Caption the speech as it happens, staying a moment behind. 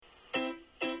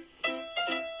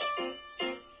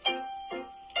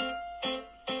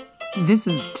This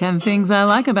is 10 Things I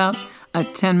Like About, a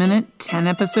 10-minute,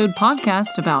 10-episode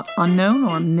podcast about unknown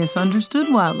or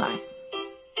misunderstood wildlife.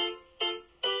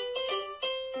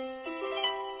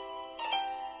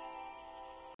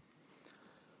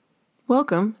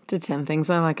 Welcome to 10 Things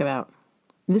I Like About.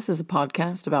 This is a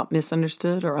podcast about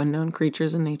misunderstood or unknown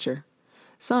creatures in nature.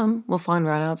 Some we'll find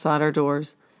right outside our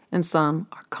doors, and some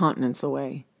are continents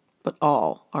away, but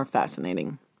all are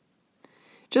fascinating.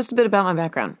 Just a bit about my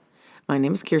background. My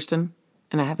name is Kirsten,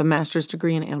 and I have a master's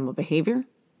degree in animal behavior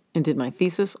and did my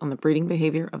thesis on the breeding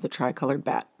behavior of the tricolored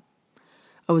bat.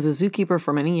 I was a zookeeper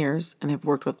for many years and have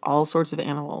worked with all sorts of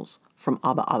animals, from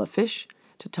abba fish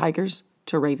to tigers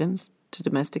to ravens to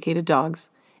domesticated dogs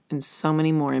and so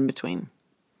many more in between.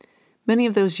 Many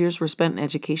of those years were spent in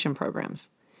education programs,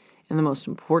 and the most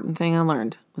important thing I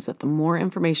learned was that the more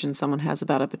information someone has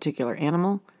about a particular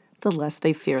animal, the less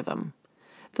they fear them.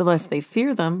 The less they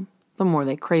fear them, the more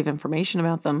they crave information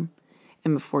about them,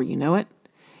 and before you know it,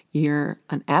 you're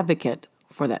an advocate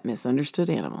for that misunderstood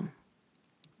animal.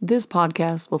 This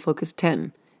podcast will focus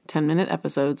 10-minute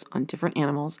episodes on different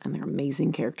animals and their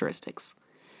amazing characteristics.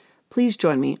 Please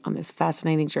join me on this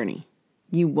fascinating journey.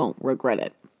 You won't regret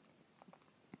it.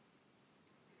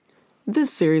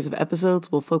 This series of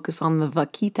episodes will focus on the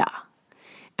Vaquita.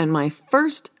 And my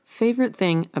first favorite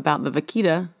thing about the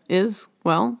Vaquita is,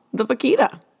 well, the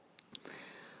Vaquita.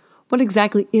 What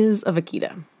exactly is a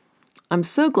Vaquita? I'm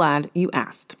so glad you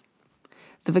asked.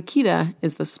 The Vaquita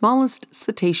is the smallest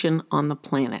cetacean on the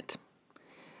planet.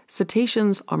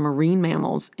 Cetaceans are marine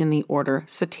mammals in the order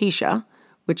Cetacea,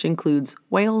 which includes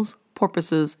whales,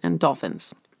 porpoises, and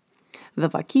dolphins. The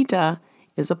Vaquita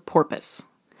is a porpoise.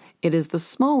 It is the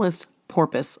smallest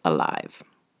porpoise alive.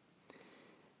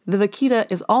 The Vaquita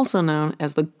is also known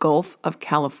as the Gulf of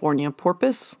California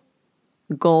porpoise,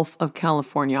 Gulf of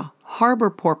California harbor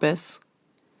porpoise,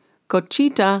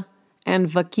 Cochita, and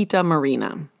Vaquita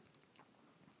marina.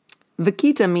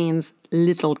 Vaquita means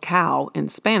little cow in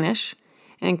Spanish,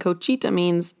 and Cochita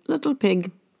means little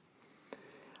pig.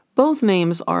 Both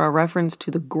names are a reference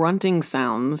to the grunting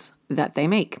sounds that they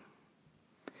make.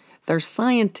 Their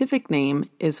scientific name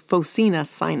is Phocina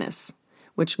sinus,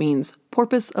 which means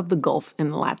porpoise of the Gulf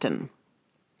in Latin.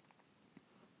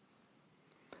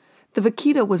 The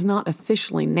Vaquita was not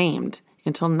officially named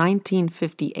until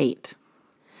 1958.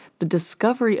 The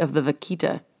discovery of the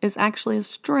Vaquita is actually a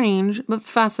strange but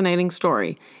fascinating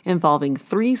story involving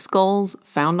 3 skulls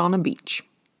found on a beach.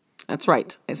 That's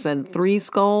right, I said 3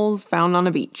 skulls found on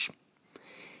a beach.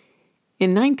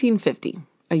 In 1950,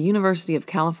 a University of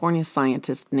California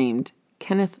scientist named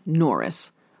Kenneth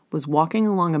Norris was walking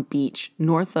along a beach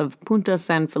north of Punta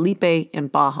San Felipe in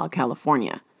Baja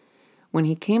California when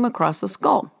he came across a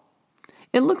skull.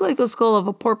 It looked like the skull of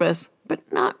a porpoise, but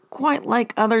not quite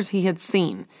like others he had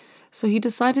seen, so he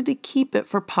decided to keep it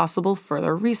for possible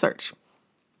further research.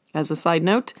 As a side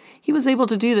note, he was able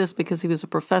to do this because he was a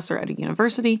professor at a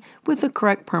university with the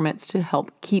correct permits to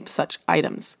help keep such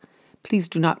items. Please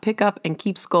do not pick up and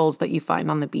keep skulls that you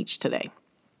find on the beach today.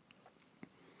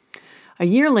 A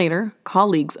year later,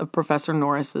 colleagues of Professor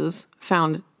Norris's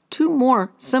found 2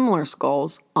 more similar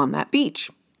skulls on that beach.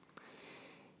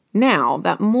 Now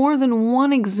that more than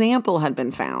one example had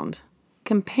been found,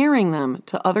 comparing them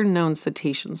to other known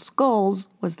cetacean skulls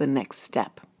was the next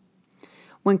step.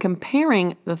 When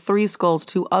comparing the 3 skulls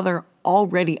to other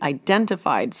already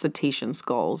identified cetacean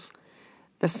skulls,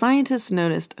 the scientists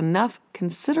noticed enough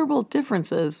considerable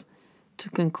differences to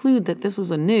conclude that this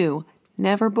was a new,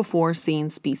 never-before-seen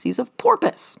species of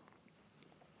porpoise.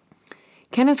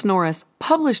 Kenneth Norris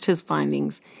published his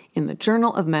findings in the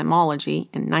Journal of Mammalogy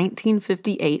in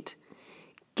 1958,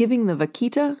 giving the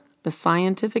Vaquita the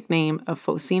scientific name of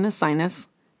Phocina sinus,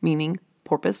 meaning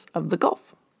porpoise of the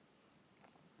Gulf.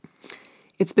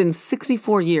 It's been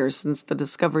 64 years since the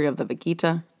discovery of the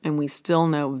Vaquita, and we still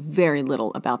know very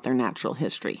little about their natural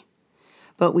history.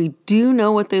 But we do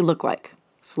know what they look like,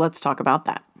 so let's talk about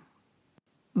that.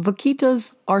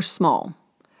 Vaquitas are small,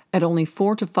 at only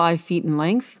 4 to 5 feet in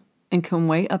length, and can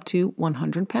weigh up to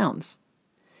 100 pounds.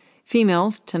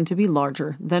 Females tend to be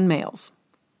larger than males.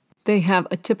 They have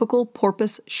a typical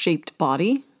porpoise-shaped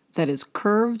body that is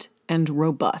curved and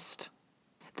robust.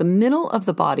 The middle of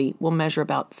the body will measure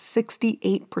about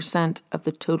 68% of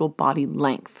the total body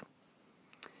length.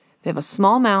 They have a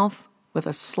small mouth with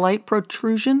a slight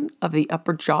protrusion of the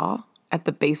upper jaw at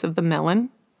the base of the melon,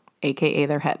 aka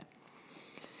their head.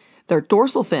 Their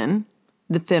dorsal fin,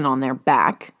 the fin on their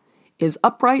back, is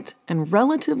upright and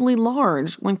relatively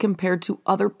large when compared to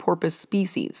other porpoise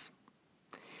species.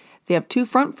 They have 2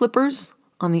 front flippers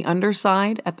on the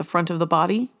underside at the front of the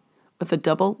body with a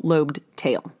double-lobed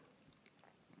tail.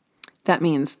 That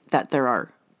means that there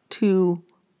are two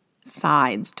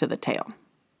sides to the tail.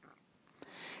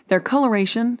 Their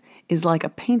coloration is like a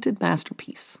painted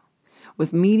masterpiece,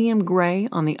 with medium gray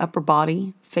on the upper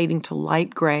body fading to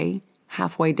light gray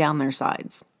halfway down their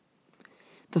sides.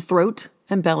 The throat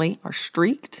and belly are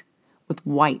streaked with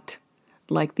white,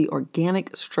 like the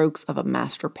organic strokes of a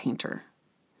master painter.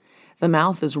 The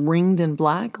mouth is ringed in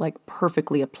black like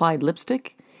perfectly applied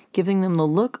lipstick, giving them the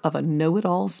look of a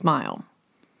know-it-all smile.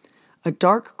 A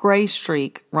dark gray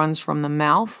streak runs from the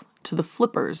mouth to the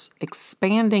flippers,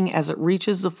 expanding as it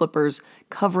reaches the flippers,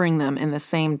 covering them in the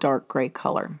same dark gray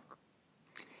color.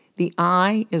 The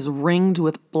eye is ringed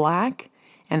with black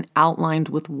and outlined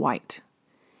with white.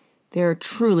 They are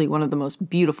truly one of the most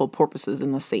beautiful porpoises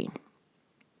in the sea.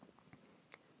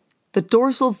 The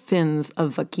dorsal fins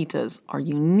of vaquitas are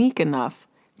unique enough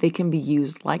they can be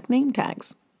used like name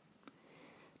tags.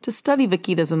 To study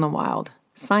vaquitas in the wild,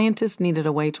 scientists needed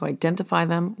a way to identify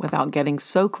them without getting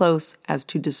so close as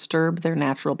to disturb their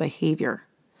natural behavior.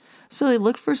 So they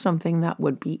looked for something that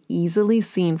would be easily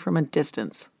seen from a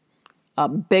distance. A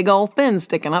big old fin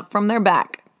sticking up from their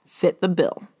back fit the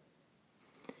bill.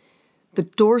 The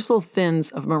dorsal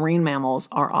fins of marine mammals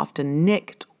are often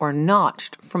nicked or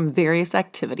notched from various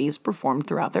activities performed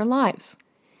throughout their lives.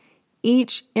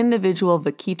 Each individual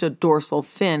vaquita dorsal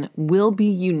fin will be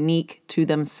unique to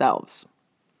themselves.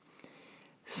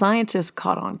 Scientists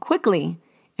caught on quickly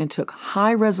and took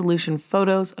high-resolution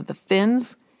photos of the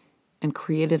fins and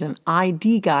created an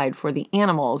ID guide for the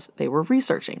animals they were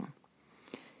researching.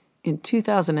 In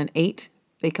 2008,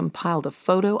 they compiled a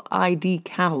photo ID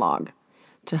catalog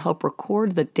to help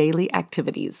record the daily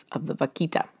activities of the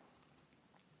vaquita.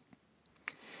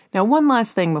 Now, one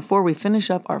last thing before we finish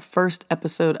up our first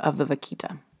episode of the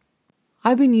vaquita.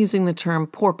 I've been using the term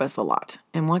porpoise a lot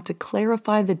and want to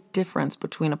clarify the difference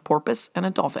between a porpoise and a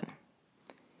dolphin.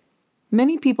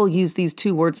 Many people use these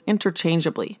two words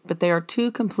interchangeably, but they are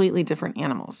two completely different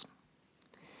animals.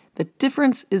 The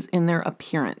difference is in their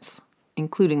appearance,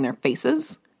 including their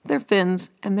faces, their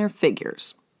fins, and their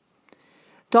figures.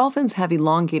 Dolphins have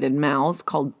elongated mouths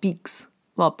called beaks,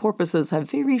 while porpoises have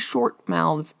very short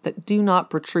mouths that do not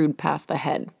protrude past the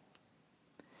head.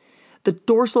 The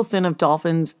dorsal fin of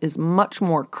dolphins is much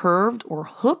more curved or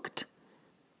hooked,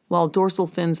 while dorsal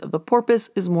fins of the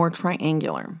porpoise is more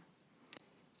triangular.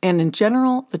 And in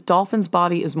general, the dolphin's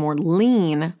body is more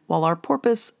lean, while our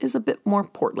porpoise is a bit more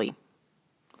portly.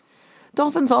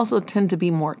 Dolphins also tend to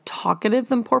be more talkative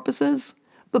than porpoises,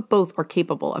 but both are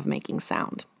capable of making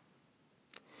sound.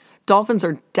 Dolphins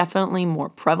are definitely more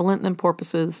prevalent than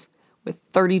porpoises, with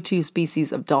 32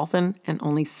 species of dolphin and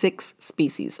only 6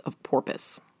 species of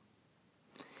porpoise.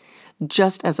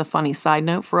 Just as a funny side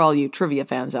note for all you trivia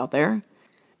fans out there,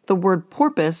 the word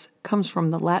porpoise comes from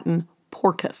the Latin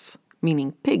porcus,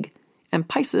 meaning pig, and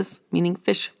piscis, meaning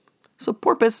fish. So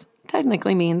porpoise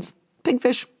technically means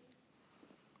pigfish.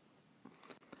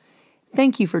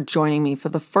 Thank you for joining me for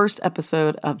the first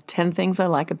episode of 10 Things I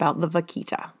Like About the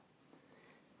Vaquita.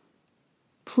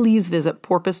 Please visit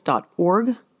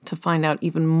porpoise.org to find out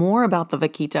even more about the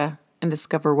vaquita and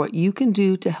discover what you can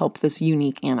do to help this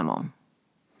unique animal.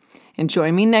 And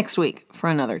join me next week for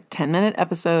another 10-minute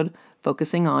episode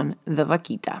focusing on the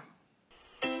vaquita.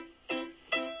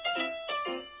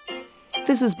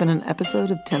 This has been an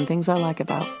episode of 10 Things I Like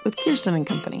About with Kirsten and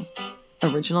Company.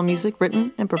 Original music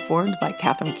written and performed by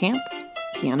Catherine Camp,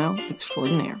 piano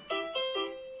extraordinaire.